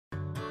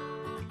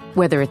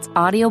Whether it's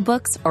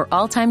audiobooks or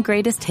all-time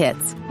greatest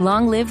hits,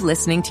 long live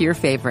listening to your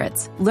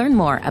favorites. Learn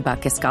more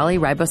about Kisqali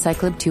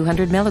Ribociclib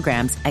 200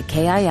 milligrams at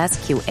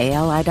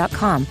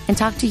KISQALI.com and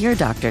talk to your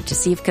doctor to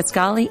see if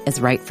Kisqali is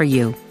right for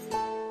you.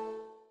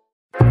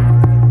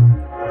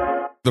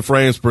 The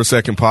Frames Per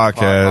Second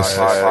podcast.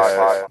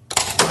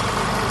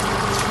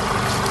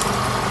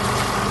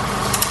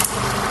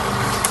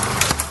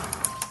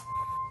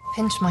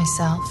 Pinch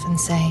myself and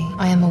say,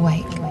 I am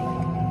awake.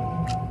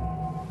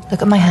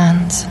 Look at my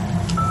hands.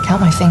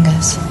 Count my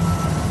fingers.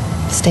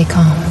 Stay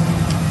calm.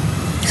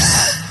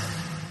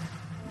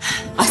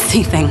 I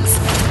see things.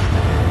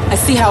 I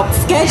see how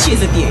scared she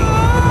is of you.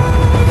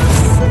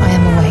 I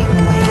am awake.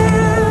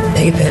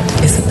 David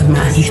isn't the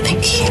man you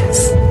think he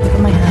is. Look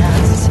at my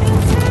hands.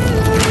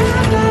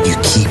 You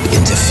keep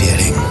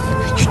interfering.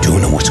 You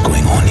don't know what's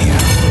going on here.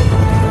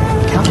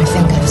 Count my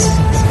fingers.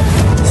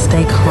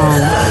 Stay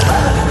calm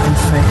and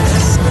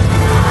focus.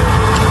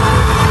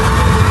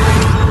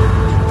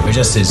 We're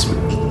just as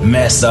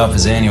messed up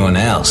as anyone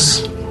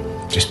else.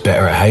 Just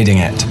better at hiding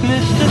it.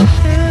 Mr.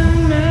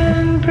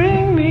 Sandman,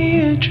 bring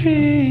me a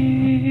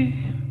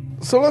dream.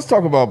 So let's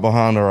talk about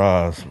Behind Her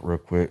Eyes real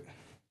quick.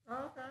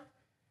 Okay.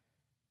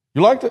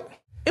 You liked it?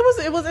 It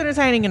was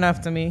entertaining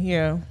enough to me,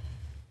 yeah.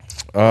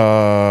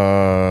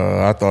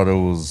 I thought it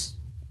was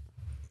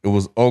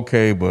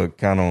okay, but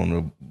kind of on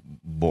the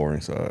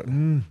boring side.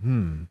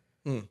 Mm-hmm.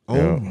 Oh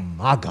Yeah.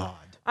 my God.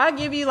 I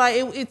give you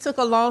it took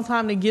a long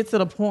time to get to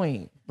the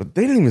point. But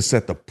they didn't even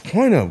set the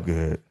point up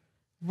good.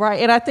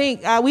 Right. And I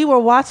think we were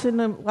watching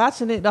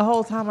it the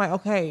whole time, like,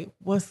 okay,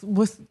 what's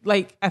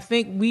like, I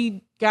think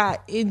we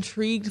got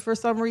intrigued for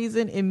some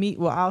reason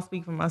I'll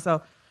speak for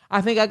myself.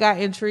 I think I got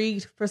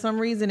intrigued for some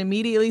reason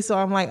immediately. So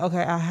I'm like,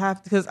 okay, I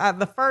have to, because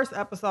the first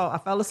episode, I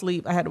fell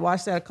asleep. I had to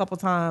watch that a couple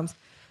times.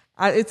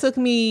 It took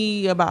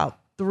me about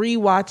 3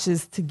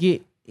 watches to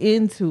get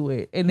into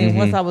it. And then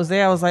once I was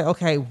there, I was like,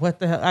 okay, what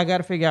the hell? I got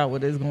to figure out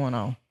what is going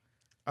on.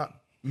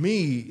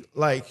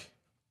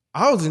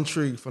 I was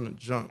intrigued from the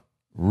jump.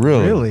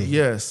 Really?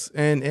 Yes.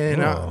 And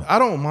I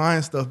don't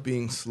mind stuff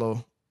being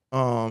slow.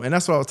 And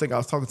that's what I was thinking. I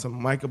was talking to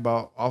Mike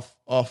about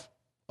off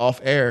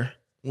air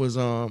was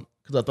because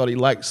I thought he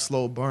liked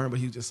slow burn, but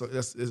he just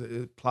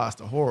it applies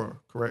to horror,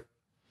 correct?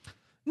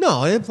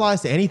 No, it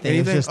applies to anything.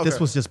 It was just, Okay. This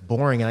was just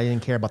boring, and I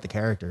didn't care about the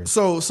characters.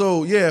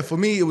 So yeah, for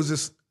me it was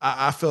just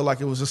I felt like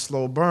it was just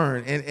slow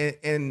burn,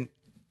 and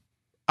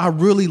I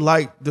really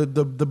liked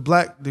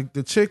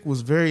the chick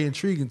was very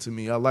intriguing to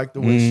me. I liked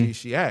the way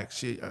she acts.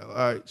 She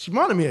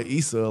reminded me of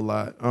Issa a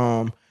lot.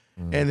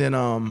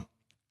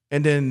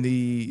 And then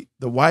the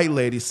white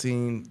lady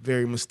seemed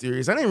very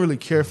mysterious. I didn't really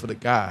care for the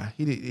guy.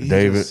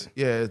 David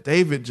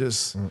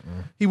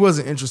he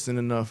wasn't interesting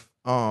enough.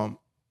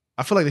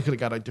 I feel like they could have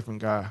got a different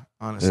guy,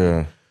 honestly.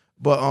 Yeah.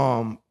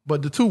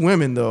 But the 2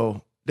 women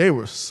though, they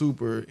were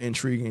super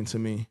intriguing to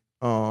me.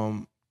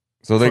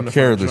 So they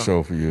carried the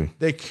show for you.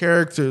 Their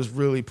characters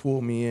really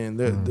pulled me in.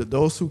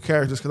 Those 2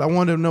 characters, because I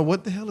wanted to know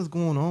what the hell is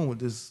going on with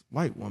this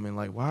white woman.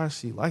 Like, why is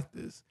she like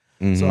this?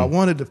 So I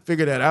wanted to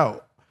figure that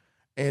out.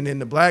 And then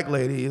the black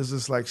lady is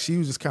just like, she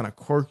was just kind of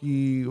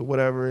quirky or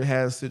whatever. It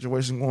has a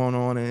situation going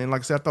on. And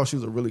like I said, I thought she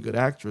was a really good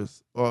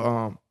actress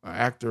or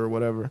actor or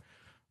whatever.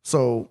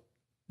 So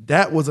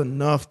that was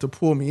enough to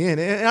pull me in.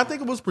 And I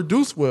think it was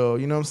produced well.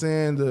 You know what I'm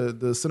saying?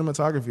 The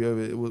cinematography of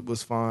it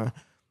was fine.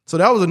 So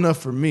that was enough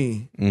for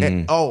me.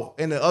 And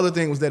the other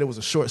thing was that it was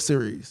a short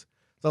series.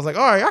 So I was like,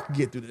 all right, I can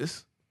get through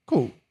this.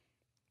 Cool.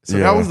 So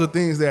that was the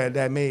things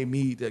that made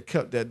me,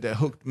 that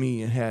hooked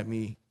me and had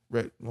me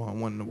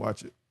wanting to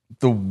watch it.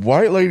 The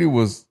white lady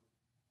was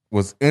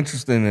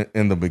interesting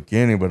in the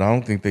beginning, but I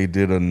don't think they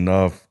did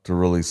enough to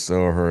really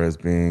sell her as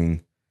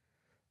being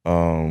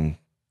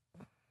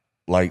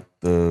like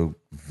the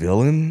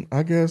villain,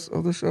 I guess,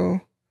 of the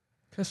show.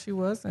 Because she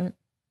wasn't.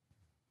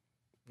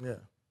 Yeah.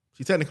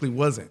 She technically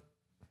wasn't.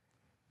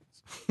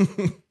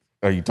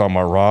 Are you talking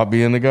about Rob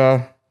being the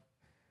guy?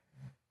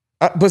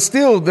 But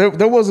still,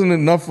 there wasn't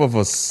enough of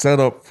a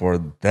setup for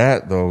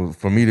that, though,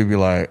 for me to be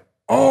like,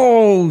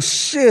 oh,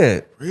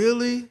 shit.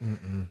 Really?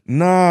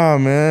 Nah,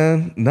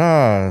 man.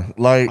 Nah.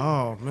 Like,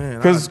 oh, man.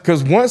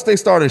 Because once they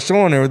started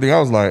showing everything, I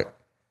was like,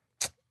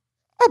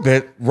 I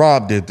bet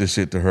Rob did this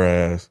shit to her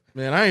ass.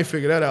 Man, I ain't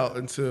figured that out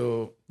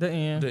until the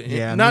end.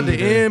 Yeah, not the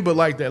end, but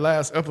like that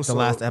last episode. The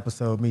last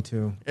episode, me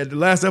too. At the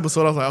last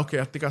episode, I was like, okay,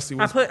 I think I see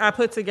what's I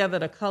put together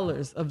the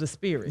colors of the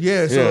spirit.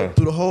 Yeah, so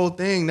through the whole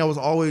thing, that was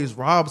always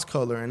Rob's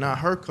color and not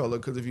her color.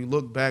 Because if you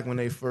look back when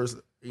they first,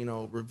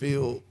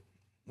 revealed,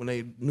 when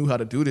they knew how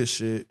to do this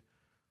shit,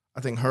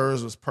 I think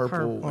hers was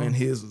purple and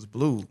his was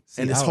blue.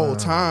 And this whole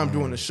time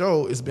during the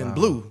show, it's been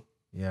blue.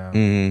 Yeah.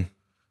 Mm-hmm.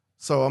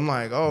 So I'm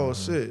like, oh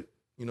shit,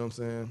 you know what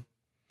I'm saying?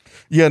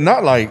 Yeah,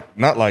 not like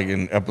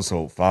in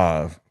episode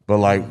 5, but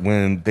like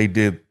when they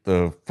did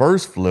the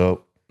first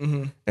flip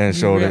and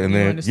showed it, and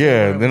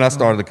then I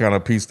started to kind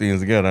of piece things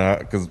together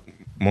because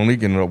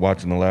Monique ended up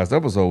watching the last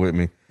episode with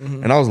me,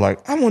 and I was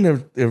like, I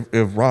wonder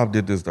if Rob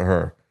did this to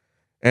her,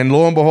 and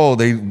lo and behold,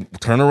 they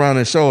turned around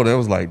and showed it. It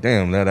was like,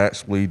 damn, that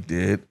actually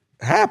did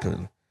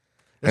happen,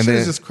 That And shit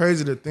is then- just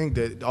crazy to think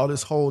that all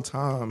this whole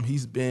time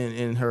he's been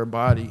in her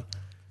body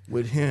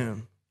with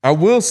him. I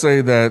will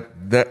say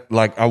that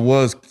like I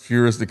was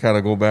curious to kind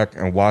of go back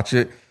and watch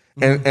it,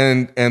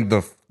 and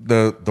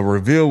the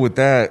reveal with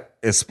that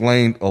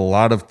explained a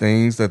lot of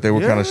things that they were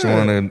kind of Yeah.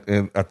 showing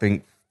in I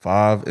think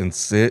 5 and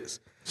 6.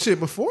 Shit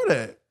before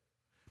that.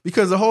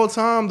 Because the whole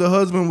time the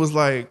husband was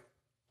like,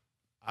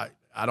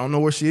 I don't know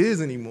where she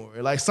is anymore.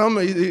 Like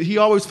he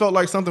always felt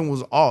like something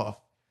was off.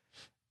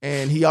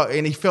 And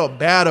he felt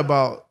bad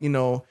about, and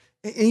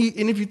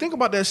if you think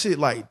about that shit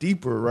like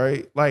deeper,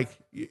 right? Like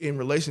in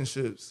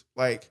relationships,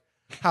 like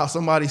how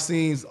somebody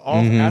seems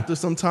off after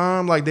some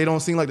time, like they don't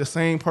seem like the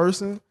same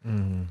person.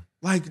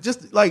 Like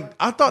just like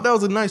I thought that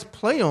was a nice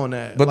play on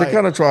that. But like, they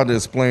kind of tried to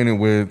explain it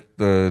with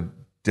the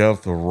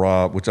death of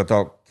Rob, which I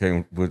thought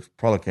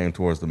probably came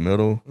towards the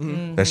middle.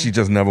 That she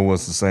just never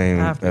was the same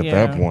at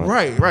that point.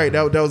 Right.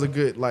 That was a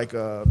good like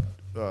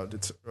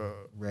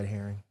Red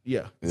herring.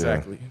 yeah,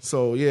 exactly.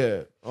 So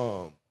yeah,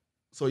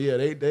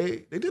 they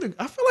did.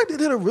 I feel like they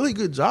did a really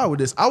good job with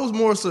this. I was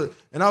more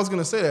and I was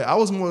gonna say that I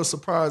was more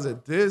surprised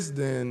at this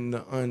than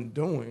The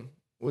Undoing.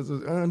 Was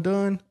it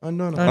Undone?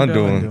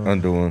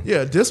 Undoing.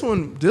 Yeah, this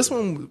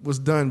one was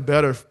done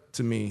better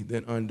to me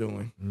than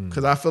Undoing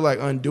because I feel like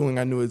Undoing,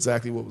 I knew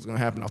exactly what was gonna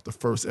happen off the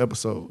first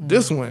episode.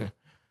 This one,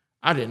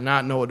 I did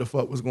not know what the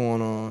fuck was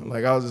going on.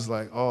 Like I was just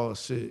like, oh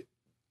shit.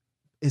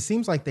 It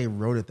seems like they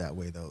wrote it that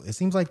way, though. It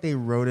seems like they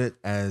wrote it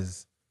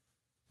as.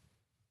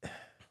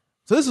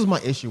 So this was my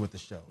issue with the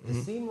show.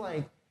 It seemed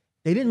like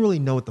they didn't really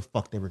know what the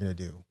fuck they were gonna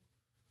do.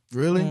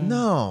 Really?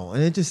 No,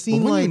 and it just But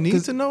seemed when like you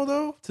need to know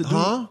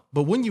though,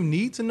 but when you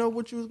need to know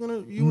what you was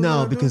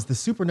gonna, because the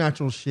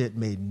supernatural shit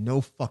made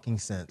no fucking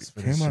sense.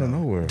 For Came the out show. of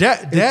nowhere.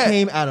 that It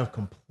came out of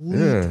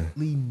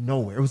completely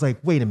nowhere. It was like,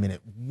 wait a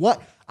minute,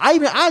 what? I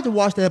had to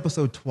watch the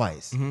episode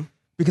twice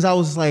because I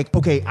was like,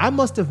 okay, I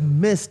must have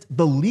missed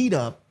the lead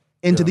up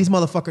into these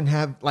motherfuckers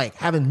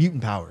having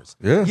mutant powers.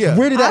 Yeah.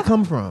 Where did that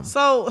come from?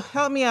 So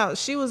help me out.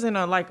 She was in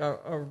a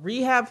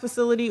rehab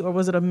facility, or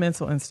was it a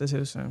mental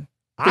institution?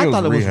 I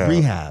thought it was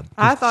rehab.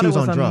 I thought She it was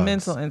on a drugs.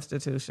 mental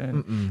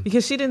institution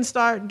because she didn't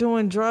start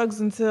doing drugs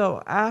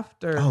until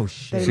after. Oh,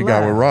 shit. they She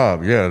got with left.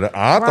 Rob. Yeah,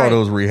 I thought it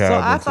was rehab. So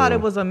I thought until-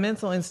 it was a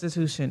mental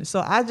institution. So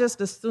I just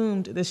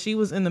assumed that she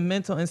was in the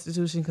mental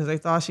institution because they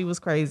thought she was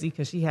crazy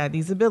because she had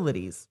these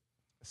abilities.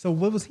 So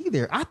what was he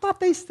there? I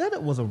thought they said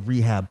it was a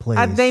rehab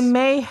place. They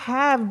may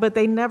have, but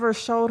they never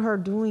showed her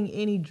doing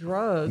any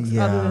drugs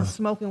other Yeah. than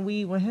smoking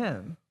weed with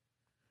him.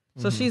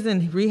 So she's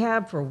in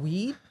rehab for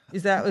weed?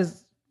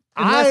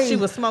 Unless she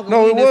was smoking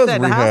No, weed it and was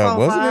set the house rehab, on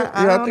wasn't fire? it?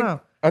 I don't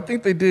know. I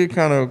think they did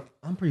kind of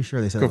I'm pretty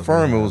sure they said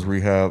confirm it it was was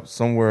rehab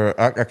somewhere.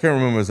 I can't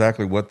remember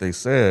exactly what they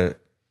said.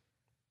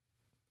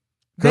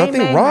 Because I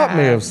think Rob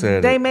may have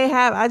said They it. may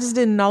have. I just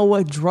didn't know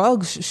what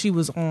drugs she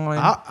was on.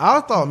 I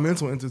thought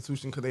mental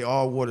institution because they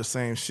all wore the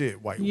same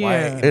shit, white.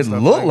 and It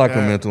stuff looked like a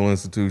that. mental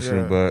institution,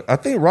 Yeah. but I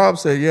think Rob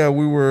said, yeah,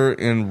 we were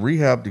in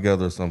rehab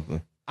together or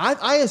something.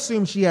 I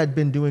assumed she had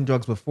been doing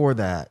drugs before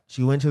that.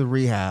 She went to the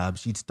rehab,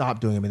 she'd stopped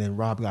doing them, and then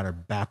Rob got her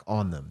back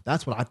on them.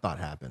 That's what I thought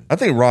happened. I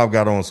think Rob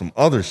got on some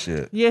other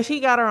shit. Yeah, she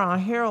got her on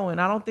heroin.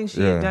 I don't think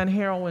she Yeah. had done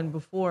heroin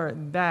before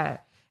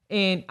that.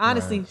 And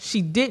honestly,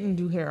 she didn't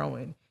do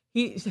heroin.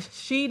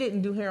 She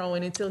didn't do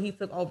heroin until he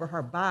took over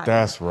her body.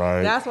 That's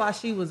right. That's why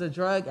she was a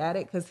drug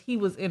addict, because he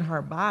was in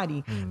her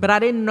body. But I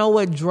didn't know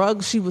what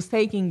drugs she was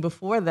taking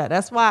before that.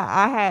 That's why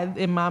I had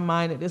in my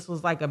mind that this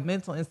was like a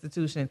mental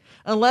institution.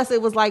 Unless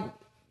it was like,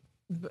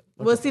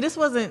 well, see, this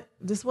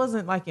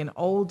wasn't like an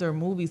older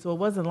movie, so it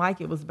wasn't like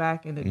it was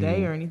back in the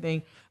day or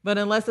anything. But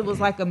unless it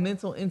was like a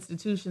mental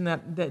institution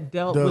that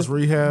dealt Does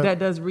with rehab? that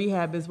does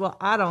rehab as well,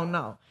 I don't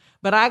know.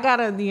 But I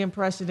got the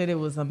impression that it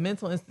was a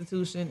mental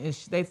institution, and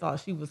they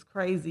thought she was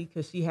crazy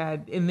because she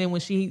had. And then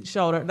when she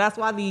showed her, that's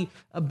why the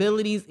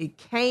abilities, it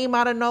came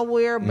out of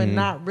nowhere, but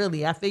not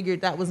really. I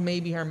figured that was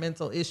maybe her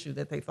mental issue,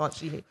 that they thought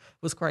she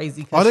was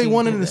crazy. Are they she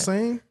one did and the that.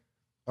 same?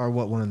 Or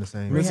what one and the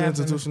same? Mental Rehab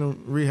institution or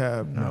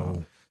rehab?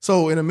 No.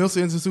 So in a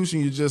mental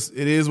institution, it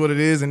is what it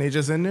is, and they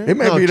just in there. It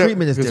may No, be that-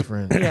 treatment is 'cause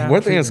different. Yeah.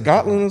 Weren't they in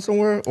Scotland or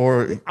somewhere?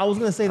 Or I was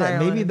gonna say that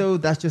maybe Ireland. though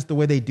that's just the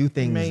way they do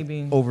things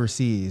Maybe.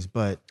 overseas,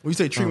 but When you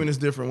say treatment is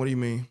different, what do you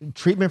mean?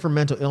 treatment for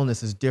mental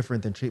illness is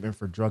different than treatment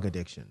for drug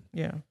addiction.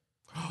 Yeah.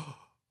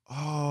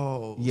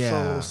 Oh,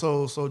 Yeah.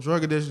 So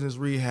drug addiction is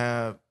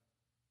rehab.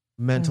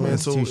 Mental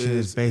institution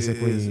is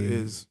basically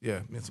is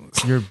mental.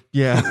 you're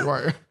yeah.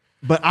 Right.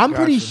 But I'm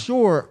pretty Gotcha.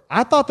 sure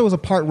I thought there was a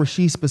part where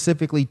she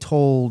specifically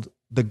told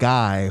the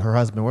guy, her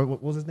husband,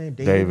 what was his name?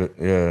 David,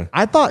 yeah.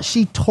 I thought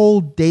she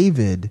told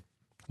David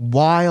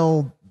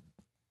while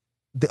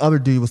the other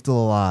dude was still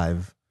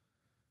alive.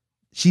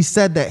 She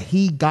said that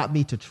he got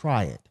me to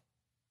try it.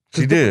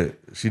 She did.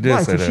 She did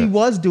Right, say so that. she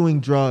was doing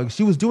drugs.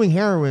 She was doing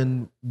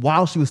heroin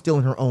while she was still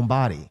in her own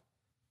body.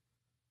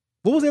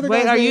 What was the other Wait,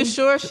 guy's are name? you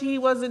sure she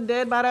wasn't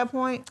dead by that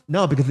point?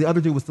 No, because the other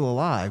dude was still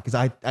alive. Because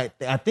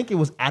I think it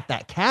was at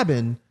that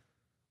cabin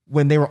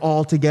when they were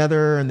all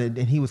together and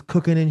he was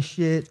cooking and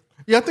shit.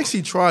 Yeah, I think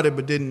she tried it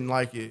but didn't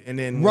like it, and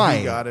then when Right.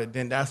 he got it,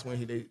 then that's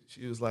when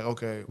she was like,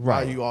 okay,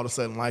 why Right. you all of a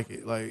sudden like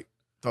it? Like,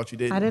 thought you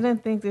didn't. I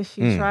didn't think that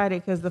she tried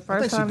it because the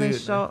first think she time they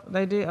did, showed,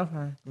 they did.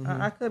 Okay,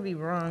 I could be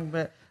wrong,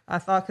 but I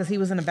thought because he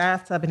was in the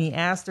bathtub and he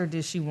asked her,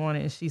 did she want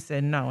it, and she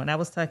said no, and that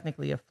was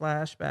technically a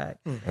flashback.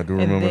 I do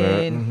And remember that.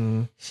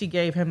 then she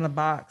gave him the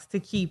box to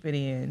keep it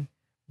in,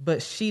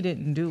 but she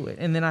didn't do it.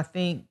 And then I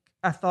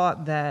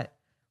thought that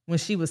when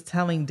she was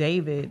telling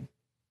David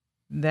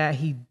that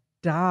he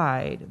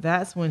died,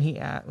 that's when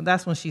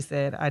she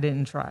said, I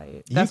didn't try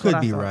it. You That's what could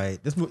I be thought.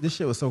 right. This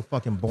shit was so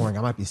fucking boring.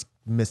 I might be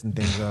missing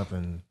things up.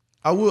 And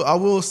I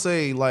will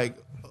say, like,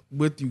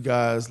 with you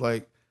guys,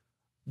 like,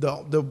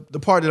 the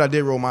part that I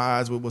did roll my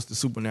eyes with was the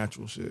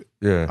supernatural shit.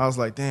 Yeah. I was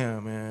like,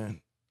 damn,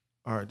 man.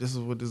 All right, this is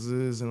what this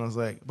is. And I was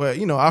like, but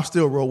I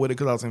still roll with it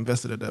because I was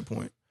invested at that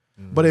point.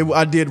 But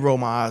I did roll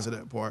my eyes at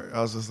that part.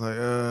 I was just like,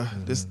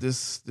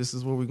 this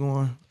is where we're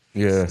going.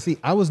 Yeah. see,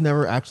 I was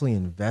never actually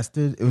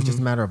invested. It was just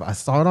a matter of I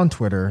saw it on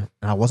Twitter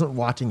and I wasn't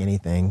watching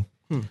anything.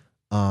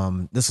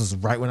 This was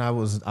right when I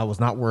was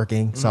not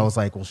working, so I was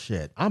like, well,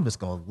 shit, I'm just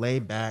gonna lay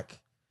back,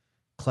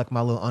 collect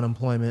my little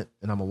unemployment,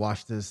 and I'm gonna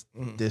watch this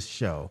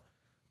show.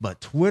 But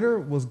Twitter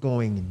was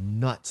going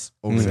nuts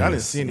over See, this. I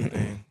didn't see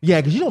anything. Yeah,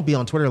 because you don't be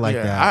on Twitter like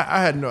Yeah, that.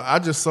 I had no. I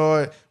just saw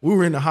it. We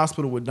were in the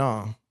hospital with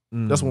Dom.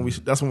 That's when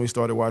we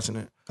started watching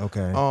it.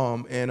 Okay.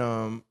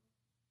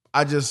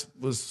 I just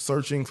was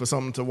searching for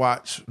something to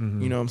watch. You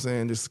know what I'm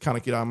saying? Just kind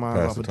of get our mind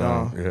Pass off the of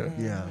time. Dom.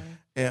 Yeah. Yeah.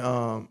 And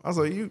I was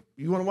like, you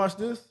want to watch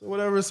this or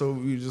whatever? So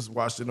we just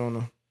watched it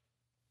on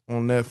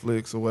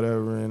Netflix or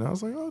whatever. And I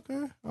was like,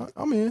 okay,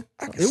 I'm in.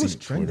 It was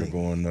Twitter trending.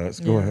 going nuts.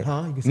 Go ahead.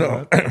 Huh? You can say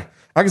No, that?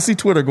 I can see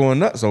Twitter going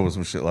nuts over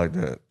some shit like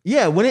that.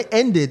 Yeah, when it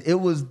ended, there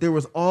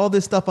was all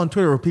this stuff on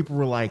Twitter where people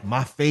were like,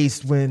 my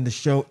face when the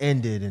show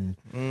ended, and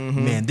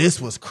man, this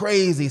was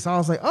crazy. So I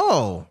was like,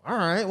 oh, all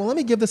right, well, let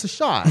me give this a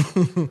shot.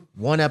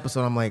 1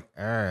 episode, I'm like,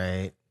 all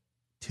right.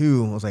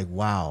 2, I was like,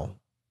 wow.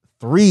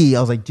 3, I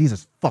was like,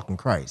 Jesus fucking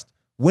Christ.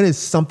 When is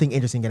something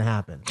interesting gonna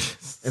happen?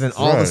 And then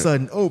all of a Right.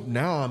 sudden, oh,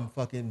 now I'm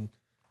fucking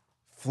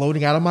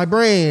floating out of my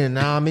brain, and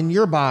now I'm in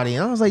your body.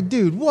 And I was like,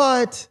 dude,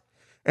 what?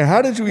 And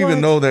how did you What?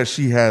 even know that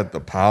she had the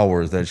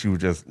powers, that she would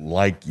just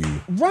like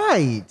you?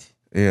 Right.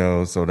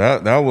 So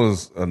that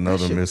was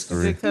another shit-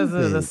 mystery. Because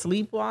of the Stupid.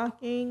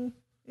 sleepwalking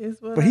is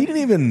what. But he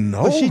didn't even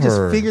know But she her.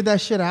 just figured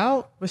that shit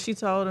out. But she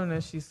told him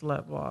that she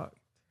sleptwalked,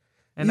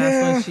 and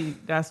Yeah.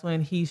 that's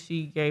when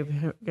she gave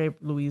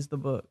Louise the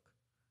book,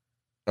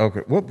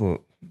 Okay, what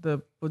book?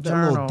 the That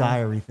journal. little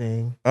diary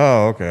thing.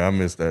 Oh, okay, I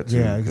missed that too.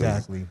 Yeah,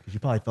 exactly. Because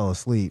you probably fell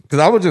asleep. Because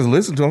I would just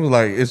listen to him.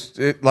 Like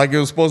it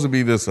was supposed to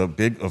be a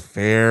big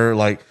affair.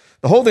 Like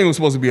the whole thing was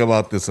supposed to be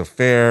about this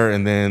affair,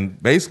 and then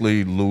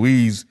basically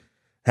Louise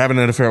having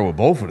an affair with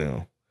both of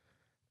them,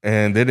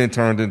 and then it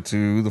turned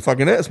into the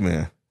fucking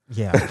X-Men.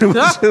 Yeah. It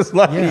was just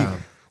like, Yeah.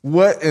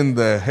 what in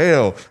the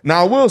hell?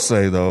 Now I will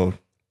say though,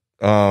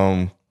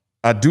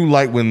 I do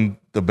like when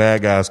the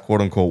bad guys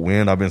quote unquote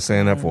win. I've been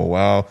saying that for a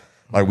while.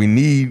 Like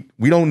we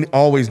don't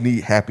always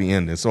need happy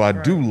endings. So I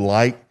do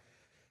like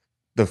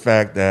the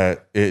fact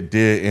that it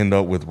did end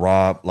up with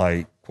Rob,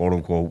 like quote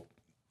unquote,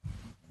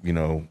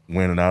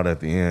 winning out at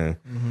the end.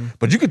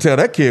 But you could tell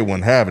that kid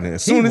wasn't having it.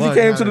 As soon as he was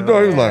came not to the at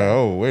door, he all. was like,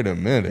 "Oh, wait a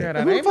minute." Yeah,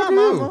 that Who the ain't fuck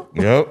my are you? mama.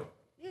 Yep.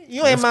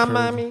 You ain't my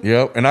mommy.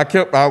 Yep. And I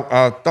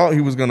thought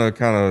he was gonna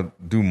kind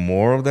of do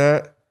more of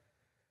that,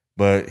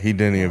 but he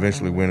didn't. He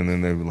eventually went, and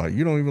then they were like,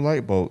 "You don't even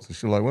like boats." And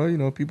she was like,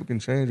 "Well, people can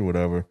change or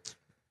whatever."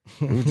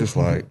 It was just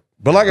like,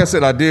 but like I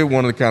said, I did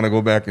want to kind of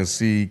go back and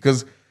see,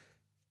 because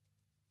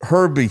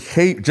her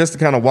behavior, just to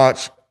kind of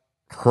watch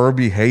her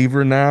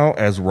behavior now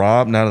as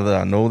Rob, now that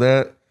I know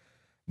that.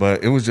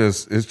 But it's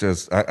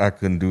just, I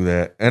couldn't do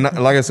that. And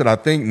like I said, I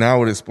think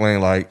now it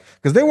explained, like,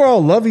 because they were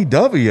all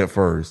lovey-dovey at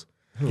first.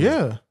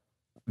 Yeah.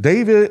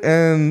 David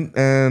and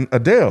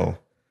Adele.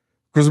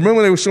 Because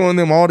remember they were showing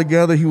them all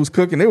together, he was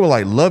cooking, they were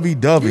like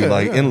lovey-dovey,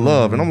 in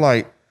love. And I'm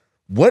like,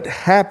 what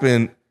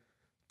happened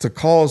to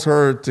cause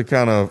her to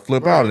kind of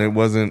flip out? And it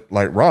wasn't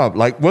like Rob.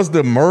 Like, was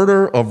the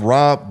murder of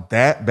Rob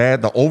that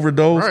bad, the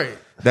overdose? Right.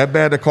 That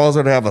bad to cause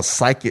her to have a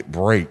psychic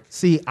break?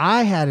 See,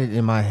 I had it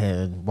in my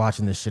head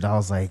watching this shit. I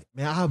was like,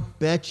 man, I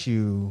bet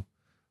you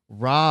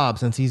Rob,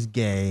 since he's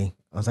gay,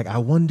 I was like, I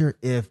wonder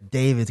if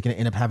David's going to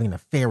end up having an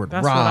affair with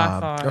That's what I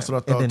Rob. thought. That's what I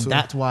And thought then too.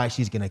 that's why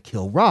she's going to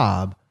kill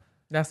Rob.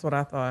 That's what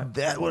I thought.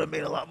 That would have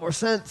made a lot more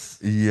sense.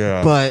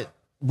 Yeah. But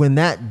when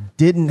that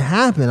didn't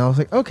happen, I was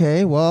like,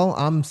 okay, well,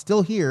 I'm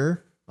still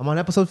here. I'm on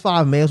episode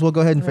 5. May as well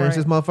go ahead and finish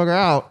Right. this motherfucker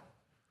out.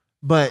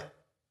 But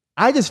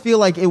I just feel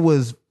like it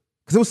was,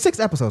 because it was 6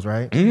 episodes,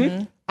 right?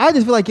 Mm-hmm. I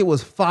just feel like it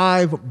was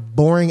 5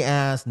 boring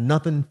ass,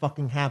 nothing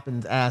fucking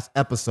happens ass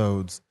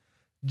episodes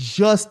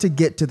just to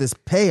get to this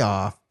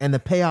payoff. And the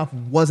payoff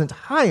wasn't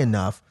high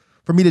enough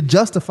for me to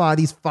justify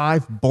these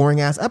 5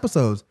 boring ass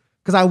episodes.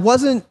 Because I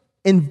wasn't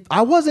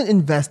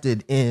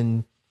invested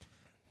in,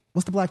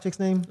 what's the black chick's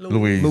name?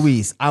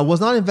 Louise. I was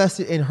not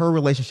invested in her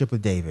relationship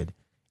with David,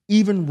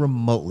 even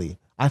remotely.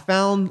 I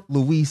found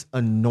Louise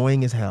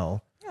annoying as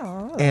hell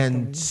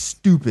and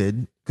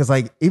stupid. Because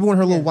like even when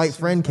her little white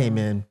friend came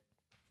in,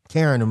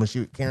 Karen,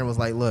 and Karen was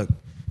like, "Look,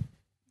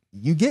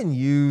 you getting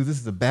used. This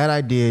is a bad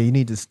idea. You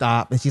need to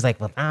stop." And she's like,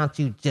 "Well, why don't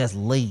you just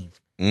leave?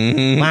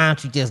 Why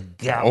don't you just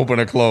go? Open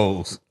and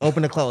close.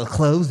 Open and close.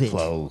 Close it.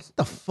 Close. What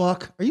the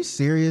fuck? Are you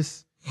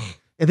serious?"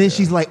 And then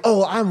she's like,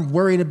 "Oh, I'm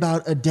worried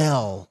about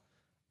Adele."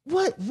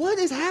 What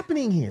is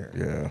happening here?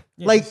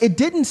 Yeah. Like, it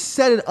didn't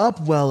set it up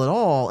well at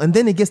all. And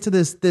then it gets to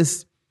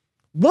this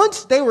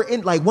once they were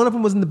in, like, one of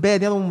them was in the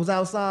bed, the other one was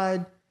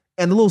outside,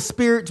 and the little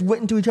spirits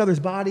went into each other's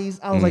bodies.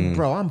 I was like,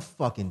 bro, I'm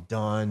fucking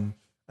done.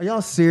 Are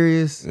y'all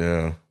serious?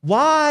 Yeah.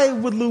 Why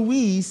would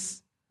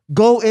Luis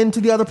go into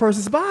the other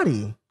person's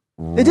body?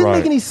 It didn't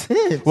make any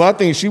sense. Well, I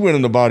think she went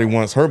in the body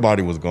once her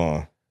body was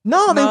gone.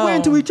 No, they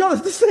went into each other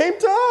at the same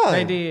time.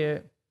 They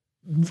did.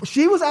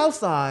 She was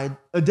outside.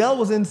 Adele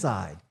was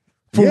inside.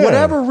 For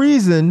whatever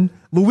reason,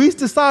 Luis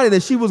decided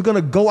that she was going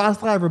to go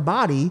outside of her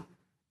body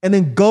and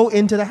then go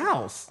into the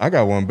house. I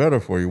got one better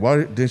for you. Why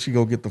didn't she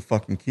go get the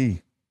fucking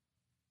key?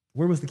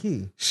 Where was the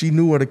key? She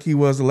knew where the key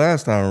was the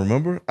last time,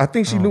 remember? I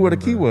think she knew where the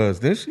key was,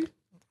 didn't she?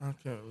 I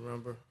can't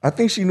remember. I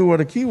think she knew where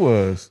the key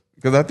was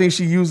because I think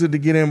she used it to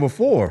get in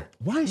before.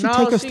 Why did she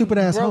take her stupid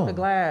ass broke home? the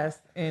glass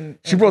and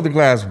She broke the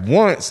glass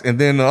once, and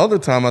then the other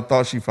time I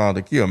thought she found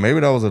the key. Or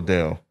maybe that was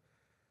Adele.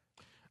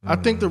 I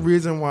think the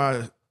reason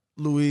why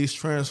Louise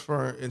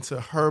transferred into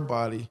her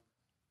body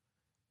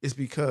is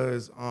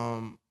because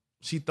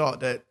she thought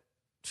that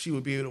she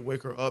would be able to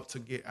wake her up to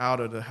get out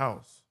of the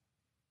house.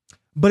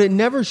 But it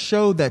never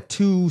showed that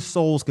two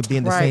souls could be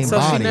in the same so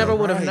body. she never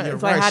would have known.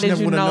 It's like, how did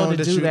you know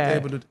to do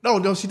that?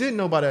 No, she didn't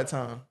know by that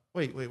time.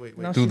 Wait.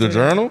 No, Through the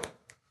journal?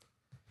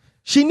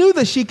 She knew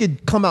that she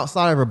could come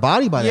outside of her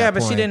body by that Yeah,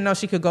 point. but she didn't know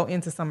she could go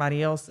into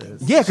somebody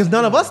else's. Yeah, because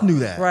none of us knew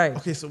that. Right.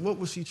 Okay, so what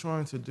was she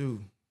trying to do?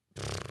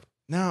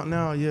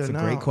 Now, It's a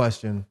great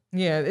question.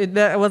 Yeah,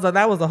 that was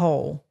a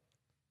hole.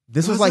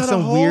 This was Was like that a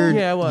some hole? weird.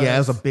 Yeah, it was. Yeah, it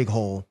was a big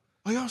hole.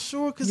 Are y'all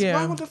sure? Because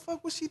Yeah. why the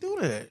fuck would she do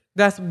that?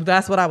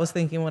 That's what I was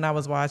thinking when I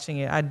was watching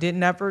it. I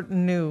never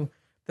knew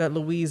that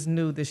Louise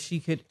knew that she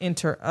could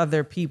enter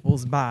other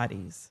people's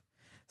bodies.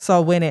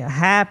 So when it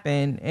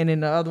happened, and then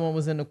the other one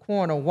was in the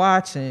corner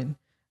watching,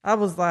 I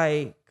was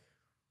like,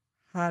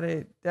 "How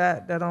did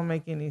that? That don't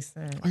make any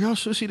sense." Are y'all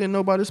sure she didn't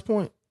know by this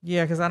point?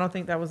 Yeah, because I don't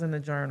think that was in the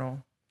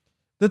journal.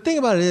 The thing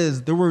about it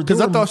is, Because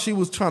I thought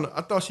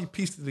she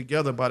pieced it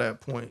together by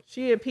that point.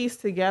 She had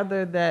pieced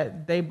together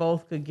that they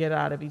both could get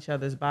out of each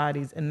other's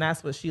bodies, and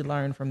that's what she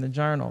learned from the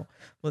journal,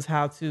 was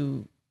how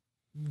to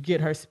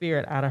get her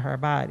spirit out of her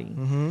body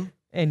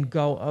and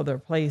go other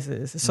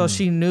places. So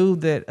she knew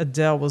that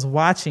Adele was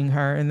watching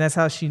her, and that's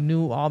how she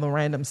knew all the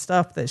random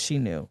stuff that she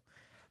knew.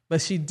 But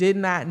she did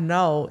not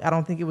know, I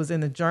don't think it was in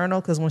the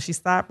journal, because when she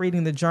stopped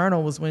reading the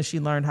journal was when she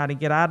learned how to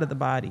get out of the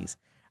bodies.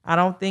 I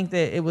don't think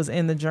that it was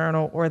in the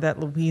journal or that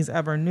Louise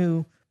ever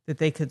knew that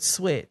they could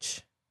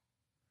switch.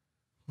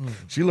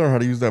 She learned how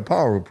to use that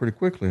power pretty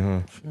quickly,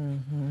 huh?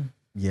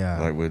 Yeah.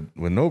 Like with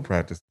no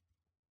practice.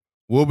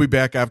 We'll be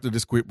back after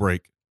this quick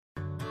break.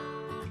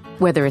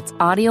 Whether it's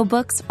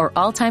audiobooks or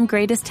all-time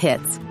greatest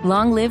hits,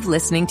 long live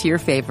listening to your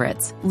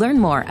favorites. Learn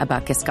more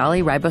about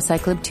Kisqali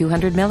Ribociclib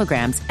 200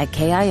 milligrams at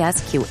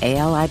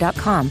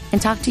KISQALI.com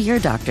and talk to your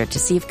doctor to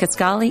see if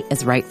Kisqali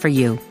is right for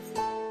you.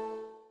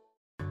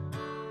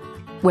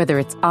 Whether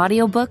it's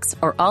audiobooks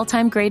or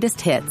all-time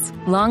greatest hits,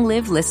 long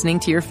live listening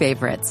to your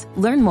favorites.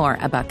 Learn more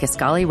about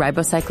Kisqali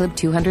Ribociclib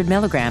 200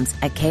 milligrams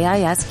at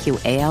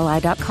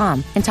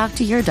KISQALI.com and talk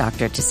to your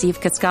doctor to see if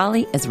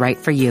Kisqali is right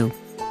for you.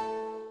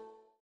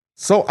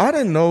 So I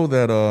didn't know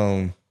that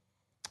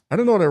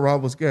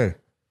Rob was gay.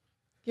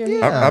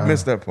 Yeah, I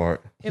missed that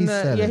part. he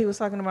was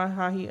talking about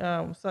how he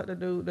sucked the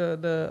dude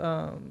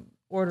the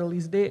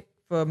orderly's dick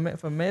for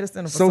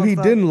medicine. Or for So some he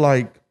stuff. didn't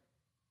like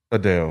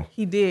Adele.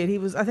 He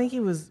did. I think he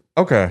was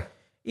Okay.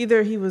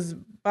 either he was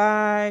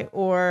bi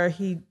or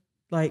he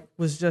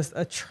was just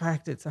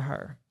attracted to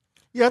her.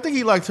 Yeah, I think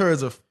he liked her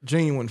as a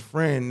genuine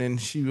friend, and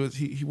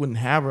he wouldn't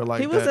have her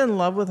like He that. was in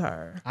love with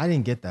her. I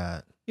didn't get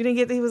that. You didn't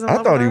get that he was in I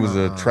love thought with he her? was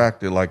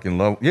attracted, like in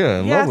love. Yeah,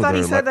 in Yeah, love I with thought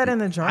her. he said that in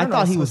the journal. I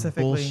thought he was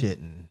specifically.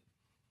 bullshitting.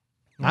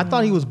 I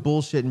thought he was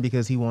bullshitting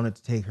because he wanted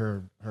to take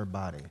her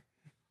body.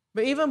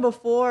 But even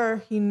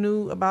before he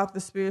knew about the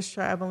spirits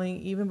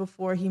traveling, even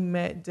before he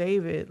met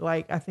David,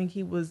 I think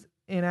he was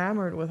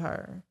enamored with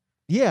her.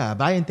 Yeah,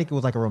 but I didn't think it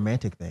was like a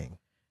romantic thing.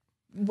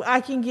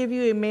 I can give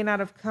you, it may not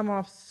have come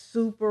off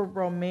super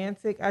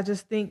romantic. I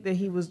just think that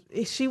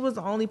she was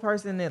the only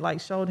person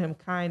that showed him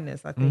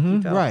kindness. I think he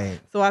felt. Right.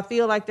 So I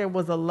feel like there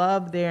was a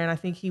love there, and I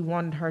think he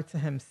wanted her to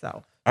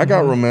himself. I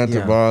got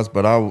romantic Yeah. vibes,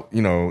 but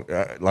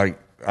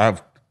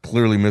I've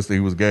clearly missed that he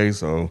was gay.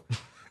 So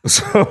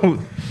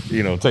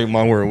take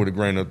my word with a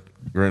grain of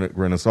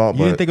salt.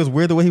 You didn't think it was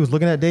weird the way he was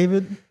looking at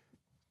David?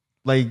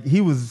 Like, he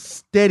was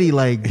steady,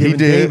 giving did.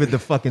 David the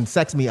fucking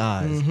sex me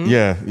eyes.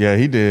 Yeah,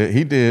 he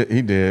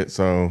did.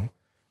 So,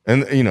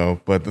 and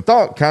but the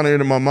thought kind of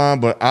entered my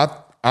mind, but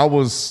I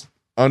was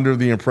under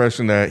the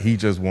impression that he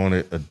just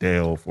wanted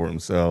Adele for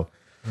himself.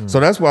 So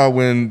that's why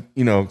when,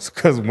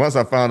 because once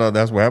I found out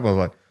that's what happened, I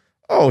was like,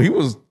 oh,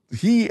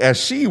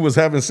 she was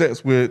having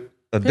sex with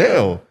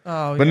Adele.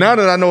 Oh, but yeah. now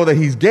that I know that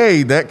he's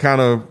gay, that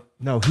kind of.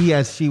 No,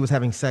 she was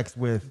having sex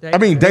with. I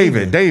mean,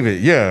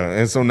 David, yeah.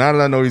 And so now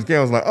that I know he's gay,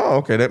 I was like, oh,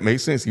 okay, that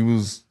makes sense. He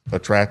was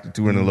attracted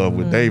to and in love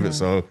with David,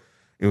 so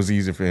it was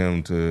easy for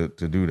him to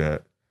do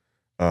that.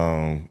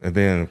 And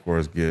then, of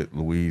course, get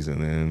Louise,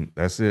 and then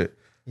that's it.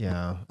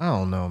 Yeah, I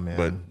don't know, man.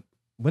 But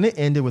when it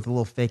ended with a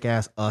little fake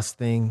ass us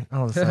thing,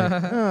 I was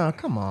like, oh,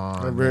 come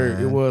on.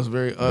 man. It was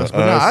very us. The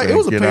But us it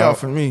was a and Get payoff Out.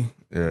 for me.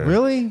 Yeah.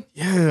 Really?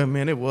 Yeah,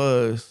 man, it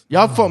was.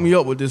 Y'all fucked me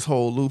up with this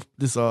whole loop,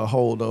 this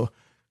hole though,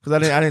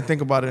 because I didn't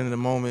think about it in the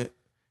moment.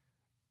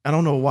 I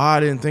don't know why I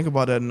didn't think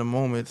about that in the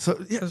moment.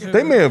 So yeah,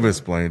 They may have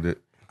explained it.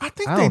 I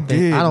think I they don't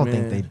think- did. I don't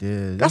man. think they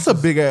did. That's a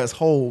big ass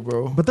hole,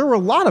 bro. But there were a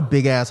lot of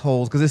big ass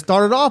holes because it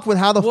started off with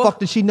how the fuck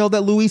did she know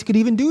that Louise could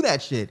even do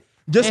that shit?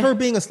 Just her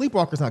being a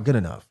sleepwalker is not good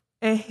enough.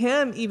 And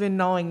him even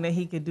knowing that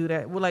he could do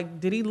that. Well, like,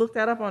 did he look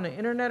that up on the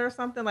internet or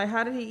something? Like,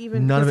 how did he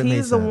even? None of it he's made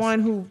the sense. one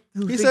who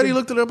He said he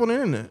looked it up on the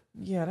internet.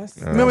 Yeah, that's.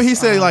 Remember, he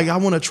said like, "I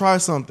want to try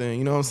something."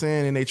 You know what I'm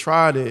saying? And they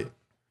tried it,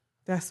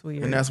 That's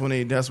weird. and that's when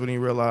he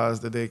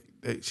realized that they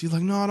she's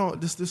like, "No, I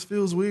don't. This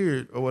feels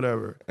weird or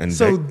whatever." And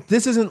So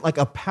this isn't like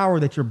a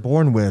power that you're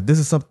born with. This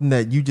is something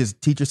that you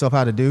just teach yourself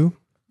how to do.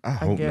 I I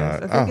hope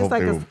guess. not. I think hope it's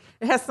like they will.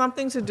 it has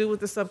something to do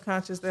with the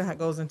subconscious that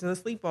goes into the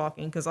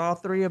sleepwalking because all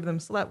three of them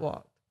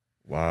sleptwalked.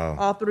 Wow.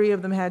 All three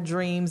of them had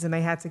dreams and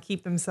they had to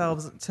keep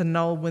themselves to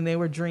know when they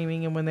were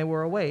dreaming and when they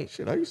were awake.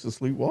 Shit, I used to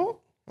sleepwalk.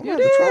 I'm You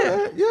gonna have to try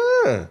did?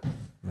 that. Yeah.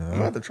 I'm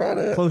gonna have to try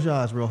that. Close your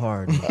eyes real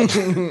hard.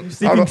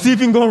 see if you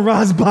can go on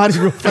Rod's body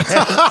real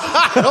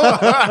fast. All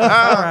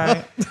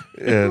right.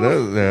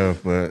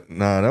 But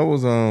nah, that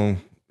was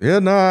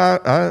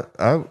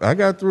I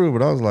got through,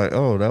 but I was like,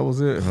 oh, that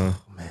was it, huh?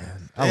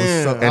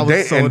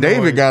 And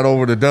David got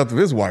over the death of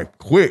his wife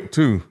quick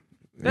too.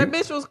 That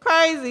bitch was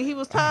crazy. He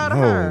was tired of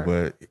No, her.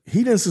 but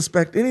he didn't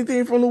suspect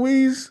anything from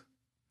Louise.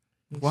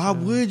 Why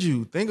would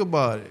you think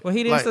about it? Well,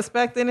 he didn't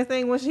suspect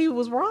anything when she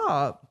was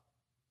robbed.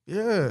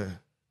 Yeah.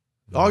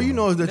 All you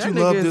know is that That you nigga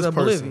love is this person.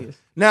 oblivious.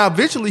 Now,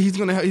 eventually, he's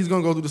gonna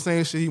go through the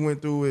same shit he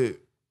went through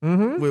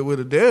with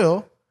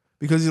Adele,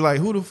 because he's like,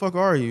 "Who the fuck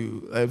are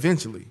you?"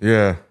 Eventually,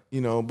 Yeah. you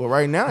know. But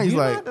right now, he's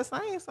You're like, not the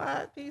same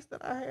side piece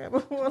that I had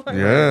before. Like,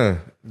 Yeah.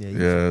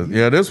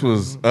 This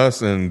was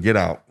us and Get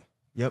Out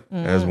Yep.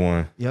 as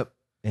one. Yep.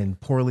 And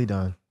poorly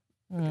done.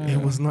 it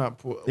was not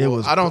poor. It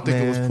was. I don't think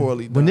it was man,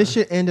 poorly done. When this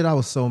shit ended, I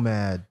was so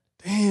mad.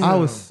 Damn, I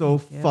was so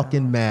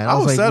fucking mad. I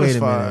was like,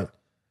 satisfied. wait a minute.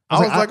 I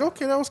was like,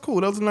 okay, that was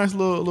cool. That was a nice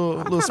little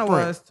I kind of sprint.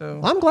 was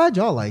too. I'm glad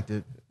y'all liked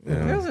it.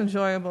 It was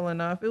enjoyable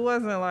enough. It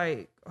wasn't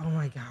like, oh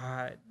my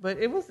god, but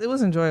it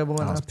was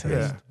enjoyable enough too.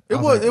 Yeah,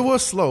 it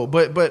was slow,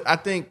 but I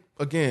think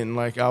again,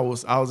 like I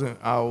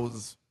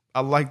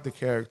liked the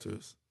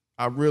characters.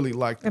 I really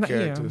liked the And,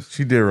 characters.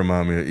 She did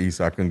remind me of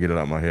Issa. I couldn't get it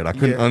out of my head. I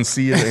couldn't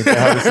unsee it and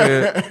how to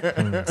say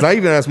it. So I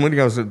even asked Wendy,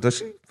 I said, does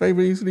she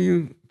favor Issa to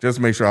you? Just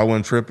to make sure I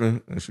wasn't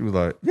tripping. And she was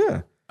like,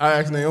 yeah. I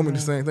asked Naomi the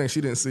same thing.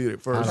 She didn't see it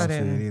at first. I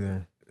didn't see it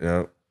either.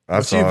 Yep.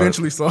 But she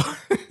eventually saw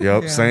it.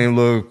 Yep. Same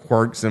little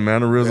quirks and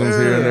mannerisms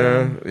here and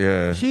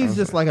there. Yeah. She's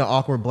just like an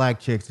awkward black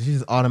chick, so she's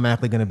just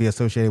automatically going to be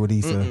associated with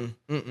Issa.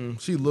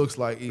 She looks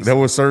like Issa. There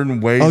were certain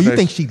ways. Oh, you that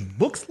think she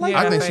looks like?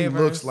 I think Favors.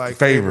 she looks like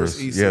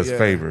favors? Issa, Yes, yeah.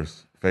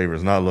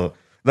 favors, not look.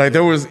 Like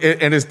there was,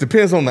 and it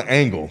depends on the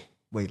angle.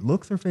 Wait,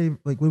 looks or favor?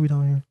 Like, what are we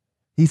talking here?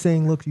 He's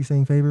saying looks, you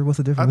saying favor? What's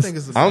the I difference? think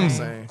it's the I'm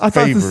same. I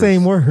thought it's the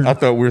same word. I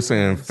thought we were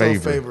saying So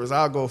favor. favors.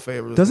 I'll go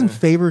favors. Doesn't then.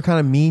 favor kind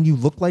of mean you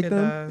look like It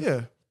them? does.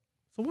 Yeah.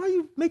 So why are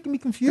you making me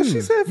confused?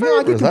 She said Yeah,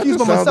 I get favors. I confused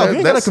by just myself. saw that. You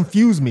ain't gotta That's-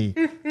 confuse me.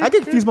 I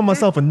get confused by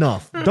myself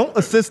enough. Don't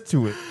assist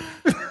to it.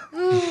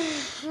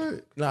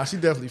 Nah, she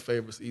definitely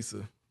favors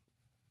Issa.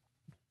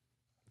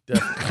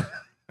 Definitely.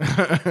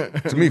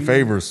 To me,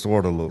 favors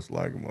sort of looks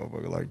like a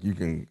motherfucker. Like you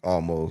can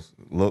almost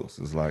looks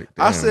is like.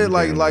 I damn, said you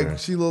like can't like even-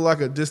 she looked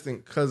like a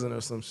distant cousin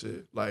or some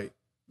shit. Like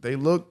they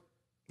look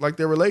like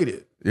they're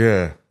related.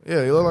 Yeah. Yeah,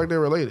 they look like they're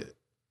related.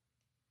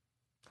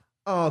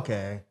 Oh,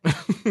 okay.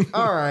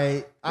 All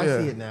right. I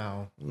Yeah. see it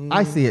now.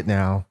 I see it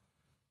now.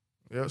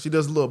 Yeah, she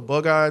does a little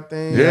bug-eyed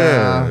thing.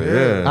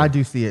 Yeah. I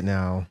do see it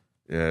now.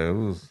 Yeah, it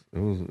was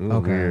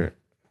Okay. weird.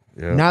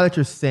 Yeah. Now that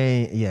you're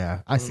saying,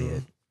 yeah, I see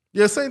it.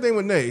 Yeah, same thing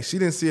with Nay. She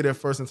didn't see it at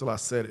first until I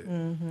said it.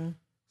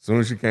 As soon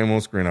as she came on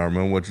screen, I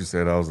remember what you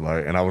said. I was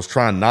like, and I was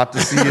trying not to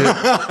see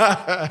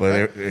it,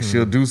 but if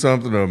she'll do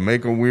something to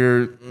make a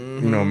weird,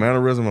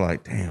 mannerism. I'm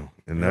like, damn,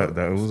 and that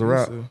was a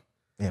wrap.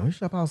 Man, when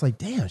she up, I was like,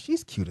 damn,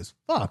 she's cute as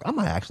fuck. I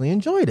might actually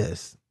enjoy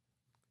this.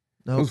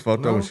 It was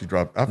fucked up when she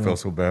dropped. I felt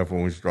so bad for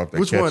her when she dropped that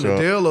Which ketchup. one,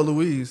 Adele or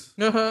Louise?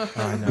 I know.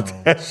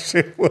 That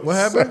shit was What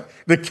happened?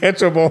 The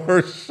ketchup on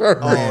her shirt.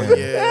 Oh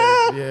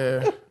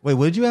yeah. Wait,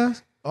 what did you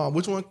ask?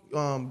 Which one,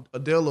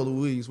 Adele or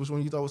Louise? Which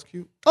one you thought was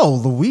cute? Oh,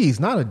 Louise,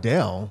 not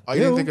Adele. Oh, you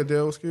didn't Ew. think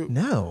Adele was cute?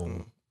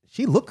 No.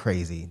 She looked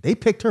crazy. They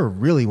picked her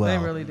really well.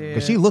 They really did.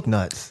 Because she looked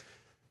nuts.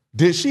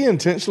 Did she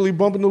intentionally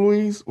bump into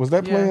Louise? Was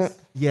that planned? Yes.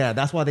 Yeah,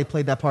 that's why they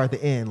played that part at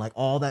the end. Like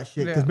all that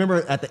shit. Because Yeah.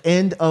 remember at the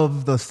end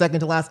of the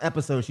second to last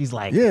episode, she's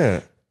like,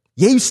 Yeah.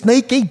 you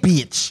snake a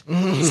bitch.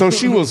 So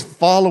she was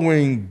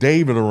following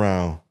David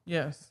around.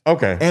 Yes.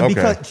 Okay. And okay.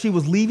 because she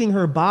was leaving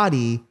her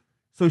body,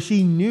 so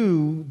she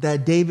knew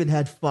that David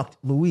had fucked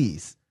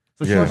Louise.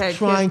 So she Yeah. was Had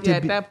trying kissed, to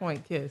at be. that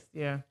point kissed.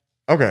 Yeah.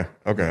 Okay.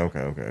 All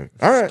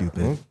right.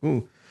 Stupid. Well,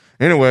 cool.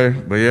 Anyway,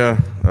 but yeah,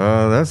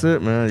 that's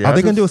it, man. Yeah, Are I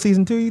they going to do a just-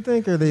 season 2, you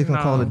think? Or are they going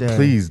to call it a day?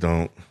 Please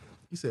don't.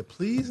 You said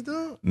please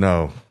don't.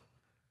 No.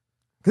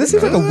 This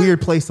seems like a weird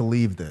place to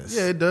leave this.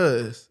 Yeah, it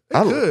does. It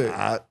could.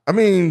 I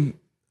mean,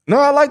 no,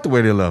 I like the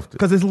way they left it.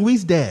 Because is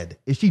Louise dead?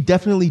 Is she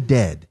definitely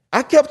dead?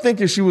 I kept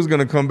thinking she was going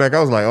to come back. I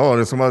was like, oh,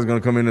 there's somebody's going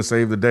to come in and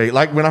save the day.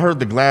 Like when I heard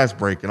the glass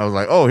break, and I was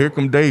like, oh, here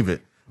come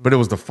David. But it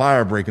was the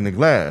fire breaking the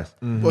glass.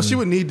 Well, she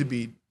would need to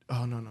be.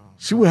 Oh no.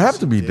 She would have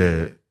to be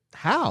dead.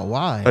 How?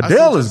 Why?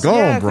 Adele is gone,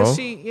 Yeah, bro.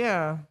 she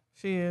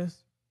is.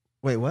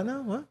 Wait, what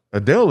now? What?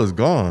 Adele is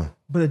gone.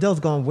 But Adele's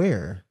gone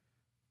where?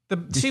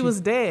 She was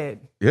dead.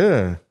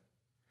 Yeah.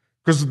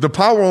 Because the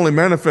power only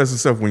manifests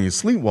itself when you're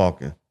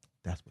sleepwalking.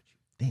 That's what you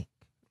think.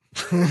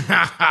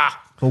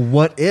 But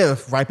what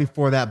if right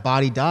before that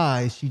body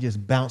dies, she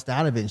just bounced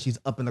out of it and she's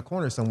up in the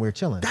corner somewhere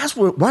chilling?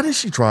 Why did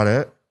she try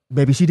that?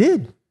 Maybe she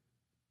did.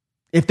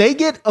 If they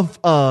get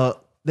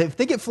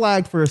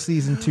flagged for a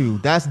season 2,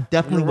 that's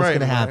definitely what's going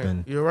to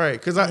happen. You're right.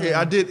 Because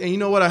I did, and you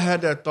know what? I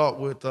had that thought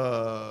with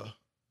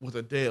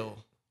Adele,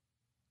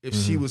 if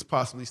she was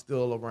possibly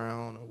still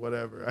around or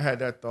whatever. I had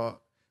that thought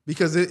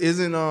because it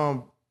isn't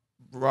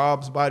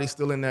Rob's body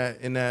still in that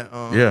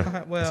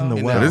Yeah. Well, It's in the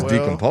in well. But it's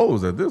well.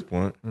 decomposed at this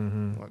point.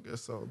 Well, I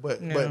guess so.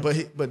 But Yeah.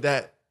 but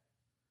that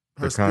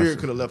her The spirit conscious-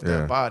 could have left yeah.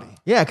 that body.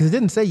 Yeah, because it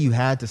didn't say you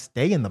had to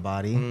stay in the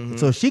body.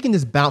 So if she can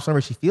just bounce whenever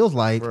she feels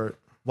like, Right.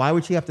 why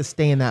would she have to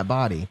stay in that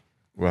body?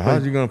 Well, how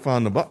you gonna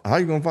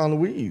find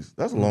Louise?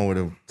 That's a long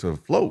way to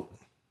float.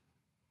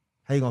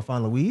 How you going to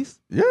find Louise?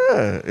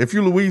 Yeah. If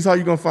you Louise, how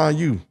you gonna find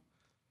you?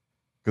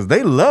 Because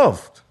they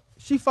left.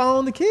 She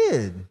following the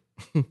kid.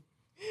 He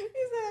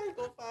said he's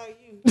gonna find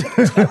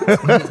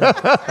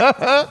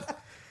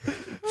you.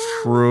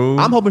 True.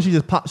 I'm hoping she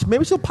just pop.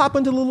 Maybe she'll pop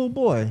into the little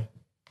boy.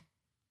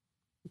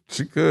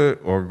 She could,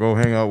 or go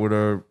hang out with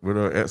her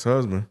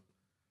ex-husband.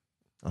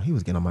 Oh, he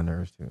was getting on my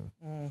nerves too.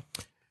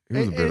 He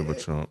was a bit of a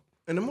chump.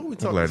 And the more we I'm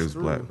talk glad he this was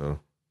through, black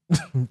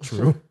though.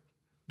 True.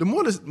 the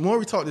more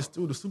we talk this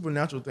through, the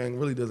supernatural thing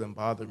really doesn't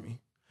bother me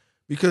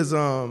because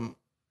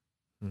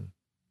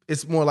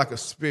it's more like a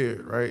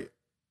spirit, right?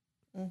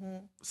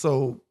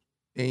 So,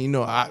 and you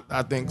know,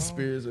 I think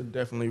spirits are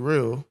definitely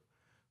real.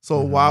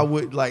 So why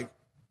would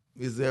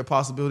is there a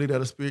possibility that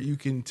a spirit you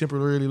can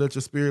temporarily let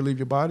your spirit leave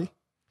your body?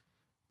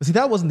 But see,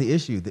 that wasn't the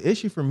issue. The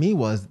issue for me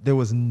was there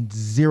was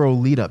zero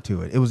lead up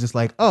to it. It was just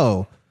like,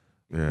 oh,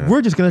 Yeah.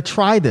 we're just gonna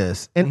try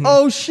this, and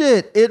oh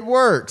shit, it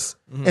works.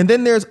 And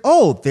then there's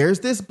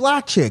this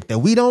black chick that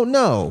we don't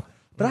know,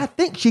 but I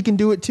think she can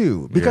do it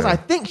too because Yeah. I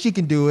think she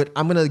can do it.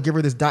 I'm gonna give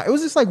her this die. It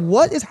was just like,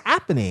 what is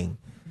happening?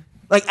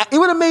 Like, it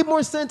would have made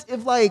more sense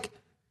if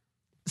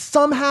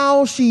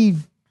somehow she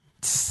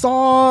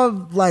saw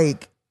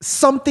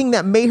something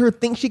that made her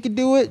think she could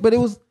do it, but it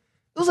was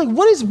like,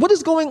 what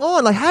is going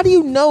on? Like, how do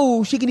you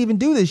know she can even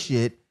do this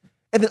shit?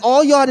 And then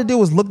all you had to do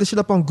was look the shit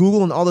up on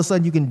Google, and all of a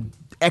sudden you can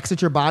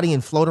exit your body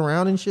and float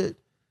around and shit.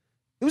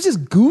 It was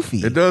just goofy.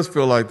 It does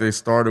feel like they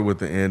started with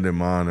the end in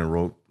mind and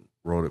wrote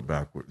it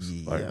backwards.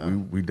 Like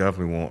we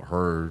definitely want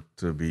her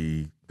to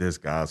be this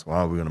guy. So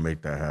how are we gonna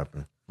make that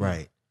happen?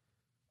 Right.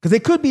 Because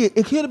it could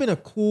have been a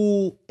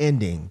cool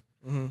ending,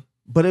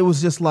 but it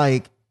was just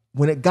like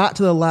when it got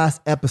to the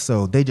last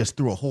episode, they just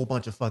threw a whole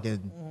bunch of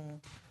fucking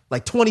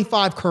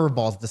 25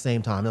 curveballs at the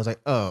same time. I was like,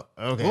 oh,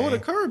 okay. What were the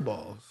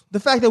curveballs? The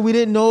fact that we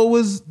didn't know it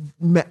was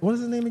what is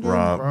his name again?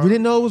 Rob. We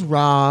didn't know it was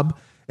Rob,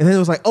 and then it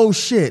was like, oh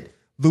shit,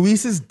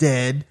 Luis is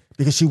dead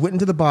because she went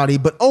into the body.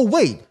 But oh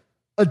wait,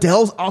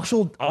 Adele's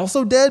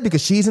also dead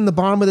because she's in the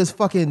bottom of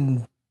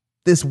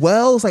this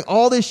well. It's like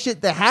all this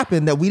shit that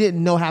happened that we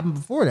didn't know happened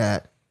before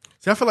that.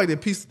 See, I feel like they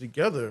pieced it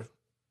together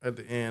at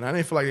the end. I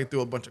didn't feel like they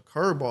threw a bunch of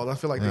curveballs. I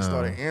feel like they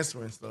started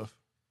answering stuff.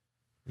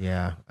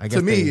 Yeah, I guess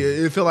To me,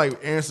 it felt like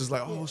answers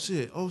like, oh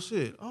shit, oh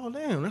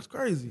damn, that's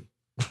crazy.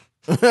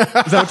 is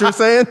that what you're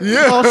saying?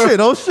 Yeah.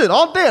 Oh shit,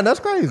 oh damn, that's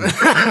crazy.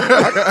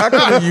 I could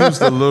have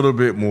used a little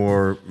bit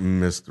more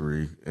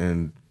mystery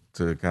and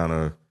to kind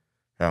of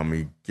help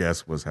me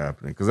guess what's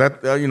happening. Because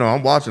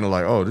I'm watching it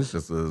like, oh, this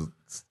is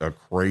just a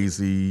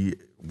crazy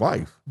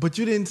wife. But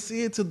you didn't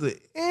see it to the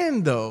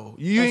end though.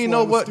 You didn't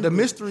know what the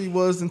mystery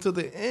was until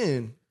the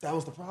end. That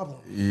was the problem.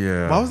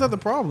 Yeah. Why was that the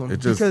problem? It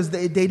just Because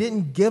they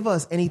didn't give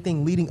us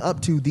anything leading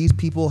up to these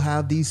people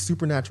have these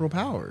supernatural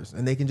powers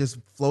and they can just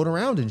float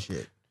around and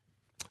shit.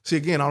 See,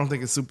 again, I don't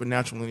think it's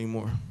supernatural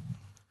anymore.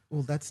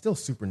 Well, that's still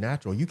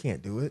supernatural. You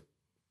can't do it.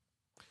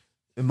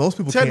 And most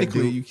people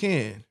Technically, can't do you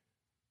can.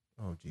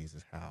 Oh,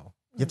 Jesus, how?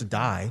 You have to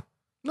die.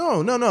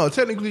 No.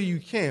 Technically, you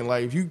can.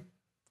 Like, if you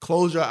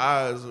close your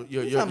eyes,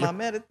 You talking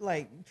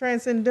about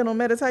transcendental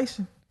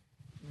meditation?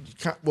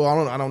 well,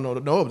 I don't know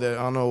of that.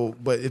 I don't know,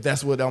 but if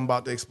that's what I'm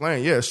about to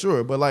explain, yeah,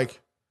 sure. But like,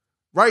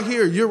 right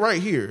here, you're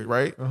right here,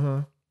 right?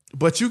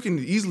 But you can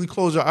easily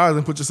close your eyes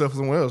and put yourself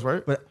somewhere else,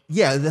 right? But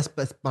yeah, that's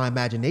my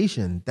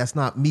imagination. That's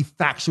not me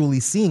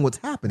factually seeing what's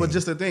happening. But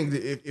just the thing,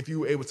 if you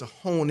were able to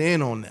hone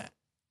in on that.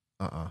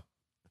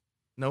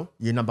 No?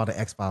 You're not about to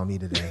X-File me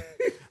today.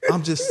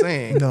 I'm just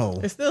saying. No.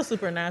 It's still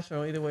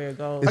supernatural either way it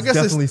goes. It's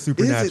definitely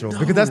supernatural.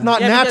 Because that's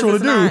not Yeah, natural to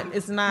because do.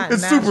 It's not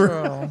It's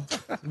natural.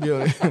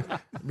 Yeah,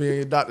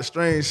 being Dr.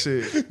 Strange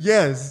shit.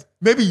 Yes.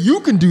 Maybe you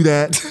can do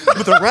that,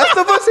 but the rest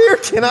of us here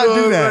cannot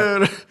do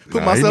that.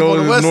 Put myself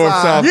on the west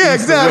side. Yeah,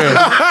 exactly.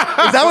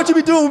 Is that what you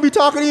be doing when we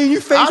talking to you?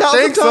 You face out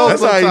think so.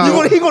 sometimes? That's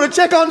how you He gonna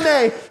check on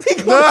Nay. He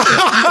gonna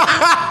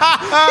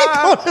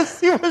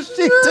see what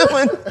she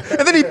doing,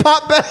 and then he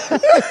pop back.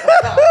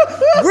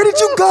 Where did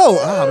you go?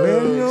 Ah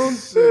man, you know,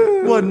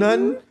 what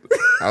nothing.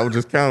 I was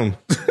just counting.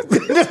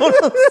 You know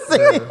what I'm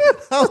saying?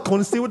 I was going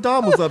to see what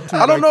Dom was up to.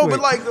 I don't know,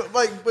 right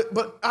but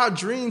but our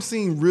dreams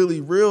seem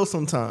really real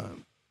sometimes.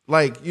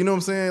 Like, you know what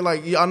I'm saying?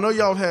 Like, I know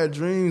y'all had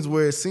dreams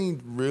where it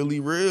seemed really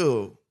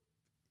real.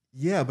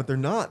 Yeah, but they're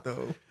not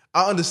though.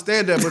 I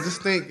understand that, but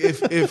just think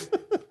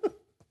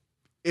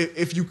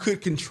if you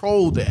could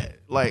control that,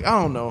 like,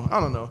 I don't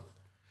know.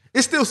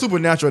 It's still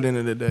supernatural at the end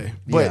of the day,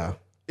 but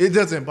it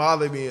doesn't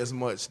bother me as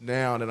much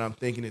now that I'm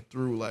thinking it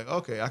through. Like,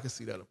 okay, I can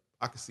see that.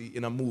 I can see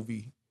in a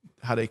movie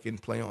how they can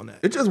play on that.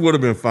 It just would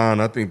have been fine.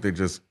 I think they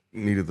just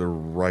needed to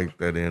write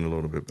that in a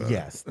little bit better.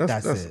 Yes,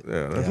 that's it.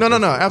 Yeah,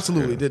 No,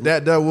 absolutely. Yeah.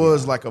 That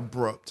was like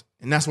abrupt,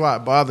 and that's why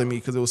it bothered me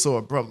because it was so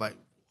abrupt. Like,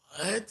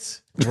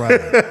 what?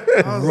 Right.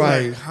 Right.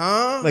 Like,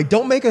 huh? Like,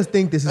 don't make us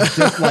think this is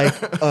just like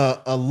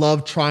a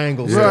love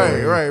triangle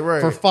story.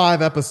 Right. For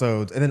 5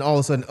 episodes, and then all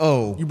of a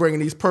sudden, you bringing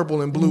these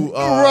purple and blue,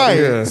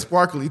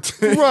 sparkly,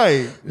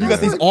 right? You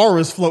got these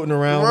auras floating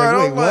around.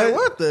 Right. Like, wait,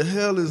 what the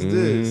hell is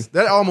this?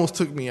 That almost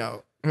took me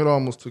out.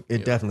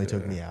 It definitely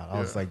took me out. I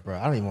was like, bro,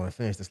 I don't even want to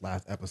finish this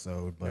last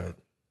episode, but.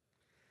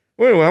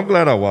 Well, anyway, I'm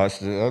glad I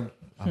watched it.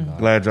 I'm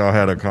glad y'all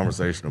had a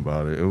conversation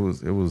about it. It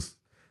was.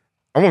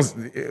 I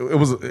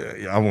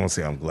won't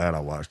say I'm glad I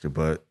watched it,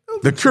 but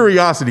the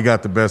curiosity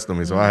got the best of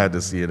me, so I had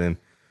to see it. And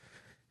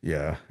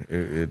yeah,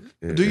 it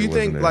do you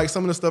think there. like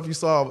some of the stuff you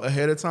saw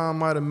ahead of time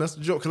might have messed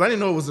the joke? Because I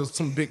didn't know it was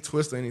some big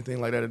twist or anything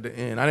like that at the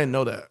end. I didn't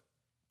know that.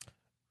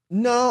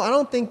 No, I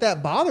don't think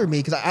that bothered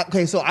me because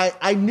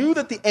I knew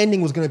that the ending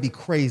was going to be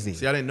crazy.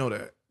 See, I didn't know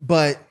that,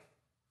 but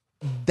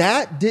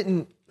that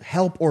didn't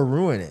help or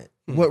ruin it.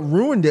 What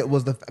ruined it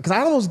was because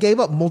I almost gave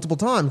up multiple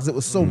times because it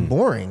was so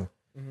boring.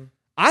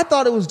 I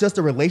thought it was just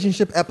a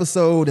relationship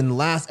episode, and the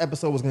last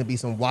episode was going to be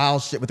some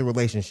wild shit with the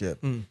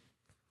relationship.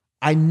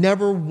 I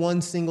never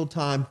one single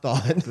time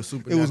thought it was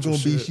going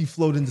to be she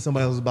floated into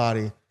somebody else's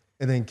body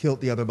and then killed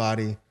the other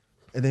body,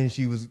 and then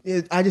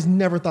I just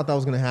never thought that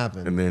was going to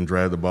happen. And then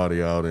drag the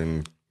body out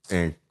and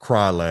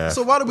cry laugh.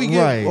 So why do we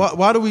give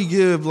why do we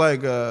give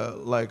like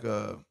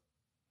a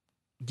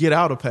Get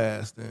Out a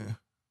pass then?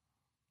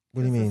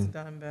 What do you mean? It's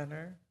done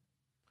better.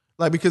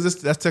 Like, because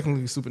that's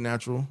technically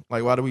supernatural.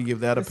 Like, why do we give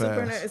that a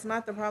pass? It's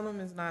not the problem.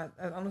 Is not.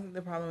 I don't think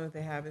the problem that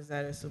they have is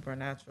that it's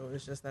supernatural.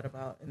 It's just that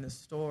in the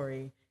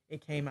story,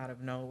 it came out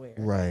of nowhere.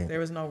 Right. There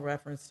was no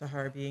reference to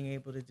her being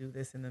able to do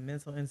this in the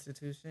mental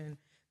institution.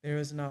 There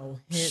was no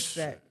hint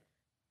that.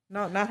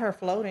 No, not her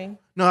floating.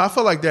 No, I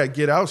feel like that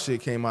Get Out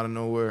shit came out of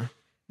nowhere.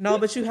 No,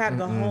 but you had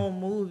the whole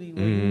movie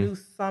where you knew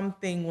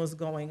something was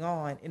going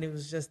on, and it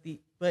was just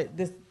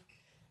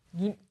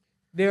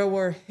there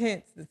were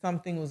hints that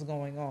something was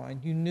going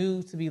on. You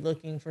knew to be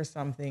looking for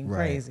something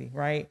crazy,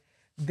 right?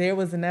 There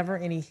was never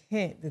any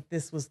hint that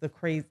this was the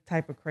crazy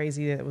type of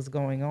crazy that was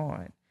going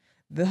on.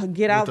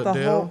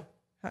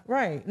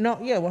 Right. No,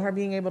 yeah, with her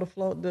being able to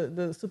float,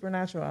 the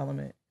supernatural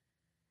element.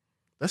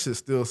 That shit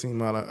still seemed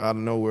out of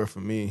nowhere for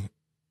me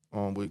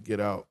with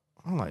Get Out.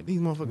 I'm like, these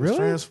motherfuckers really?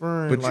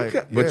 transferring.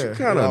 But you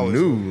kind of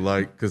knew,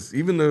 like, because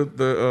even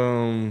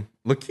the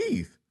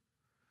Lakeith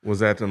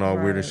was acting all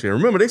weird and shit.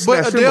 Remember, they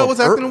But Adele was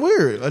acting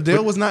weird.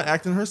 Adele was not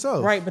acting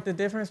herself. Right, but the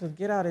difference with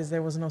Get Out is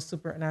there was no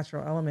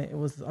supernatural element. It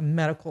was a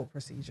medical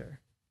procedure.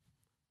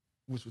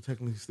 Which would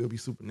technically still be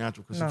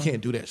supernatural because you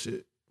can't do that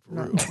shit. For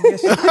real.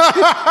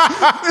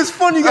 It's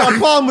funny you got a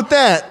problem with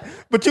that,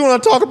 but you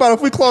want to talk about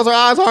if we close our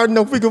eyes hard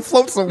enough, we can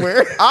float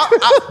somewhere.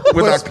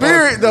 But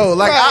spirit though,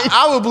 like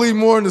I would believe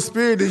more in the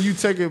spirit than you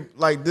taking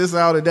like this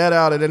out and that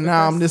out, and then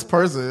now I'm this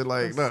person.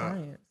 Like, nah.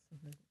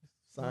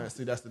 Science.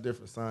 See, that's the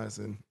difference. Science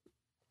and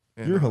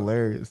you're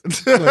hilarious.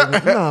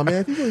 Like, nah,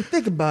 man. If you really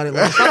think about it,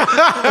 like, if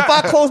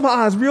I close my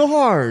eyes real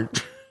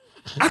hard,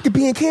 I could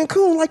be in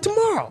Cancun like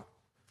tomorrow.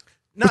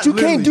 But you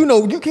can't do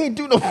no. Your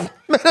conscious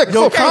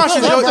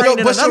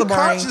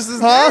is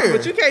there.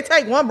 But you can't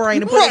take one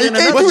brain and put it in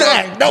another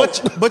brain.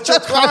 But your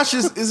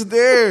conscious is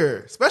there,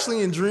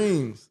 especially in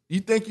dreams.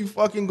 You think you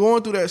fucking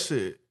going through that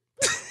shit.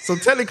 So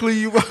technically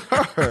you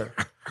are.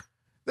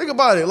 Think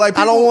about it. Like,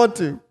 I don't want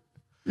to.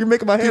 You're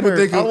making my head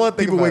hurt.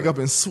 People wake up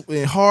in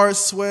hard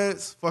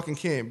sweats, fucking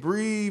can't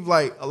breathe.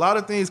 Like, a lot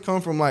of things come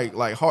from like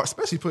hard,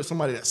 especially put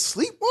somebody that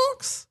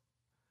sleepwalks.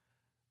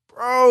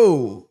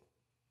 Bro.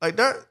 Like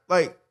that,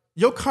 like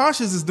your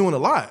conscience is doing a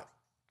lot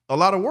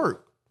of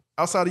work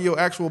outside of your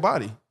actual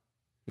body.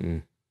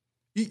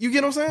 You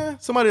get what I'm saying?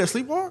 Somebody that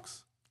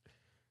sleepwalks?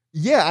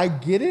 Yeah, I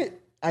get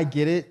it.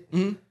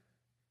 Mm-hmm.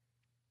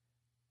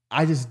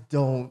 I just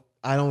don't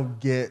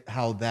get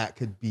how that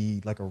could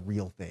be like a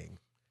real thing.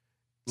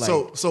 Like,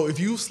 so if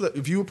you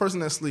a person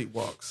that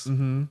sleepwalks,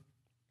 mm-hmm.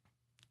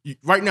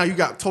 Right now you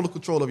got total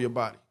control of your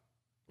body,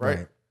 right?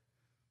 Right.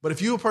 But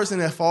if you a person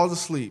that falls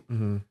asleep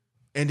mm-hmm.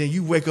 and then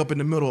you wake up in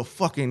the middle of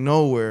fucking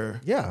nowhere,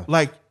 yeah,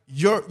 like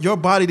your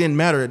body didn't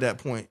matter at that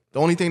point. The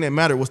only thing that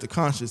mattered was the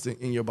consciousness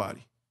in your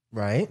body,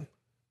 right?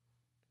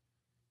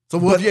 So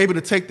what if you're able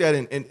to take that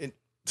and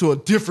to a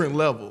different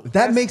level?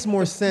 That makes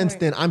more sense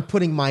than I'm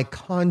putting my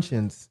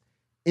conscience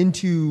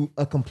into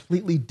a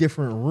completely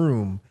different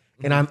room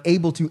and I'm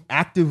able to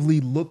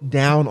actively look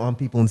down on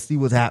people and see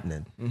what's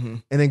happening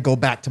and then go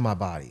back to my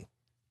body.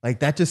 Like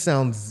that just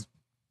sounds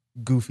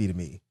goofy to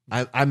me.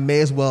 I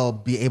may as well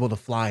be able to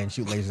fly and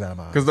shoot lasers out of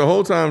my eyes. Because the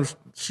whole time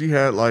she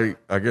had like,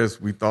 I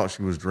guess we thought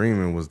she was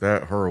dreaming. Was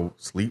that her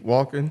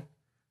sleepwalking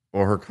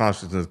or her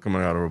consciousness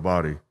coming out of her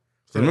body?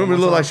 So remember, it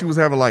looked like she was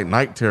having like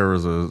night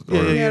terrors.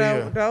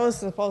 That was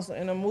supposed to,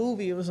 in a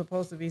movie, it was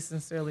supposed to be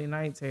sincerely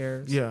night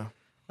terrors. Yeah.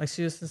 Like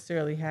she was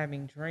sincerely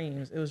having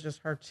dreams. It was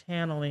just her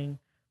channeling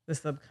the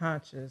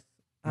subconscious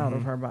out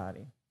of her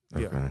body.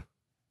 Okay.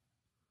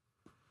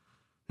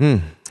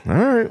 All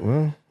right.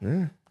 Well,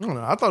 yeah. I don't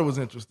know. I thought it was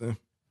interesting.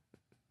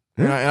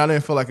 And I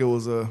didn't feel like it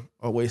was a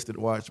wasted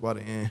watch by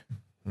the end.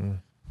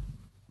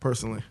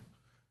 Personally.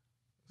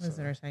 It was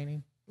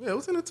entertaining. Yeah, it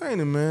was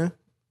entertaining, man.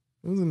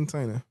 It was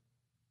entertaining.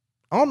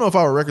 I don't know if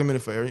I would recommend it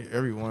for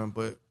everyone,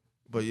 but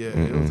yeah,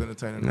 it was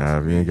entertaining. Nah,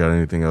 if you ain't got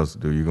anything else to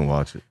do, you can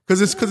watch it.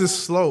 Cause it's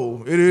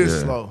slow. It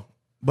is slow,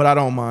 but I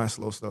don't mind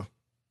slow stuff.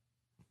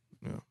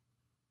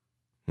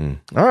 Yeah.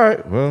 All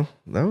right. Well,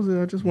 that was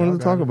it. I just wanted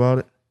to talk about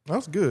it.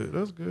 That's good.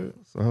 That's good.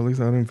 So at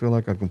least I didn't feel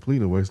like I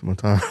completely wasted my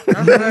time.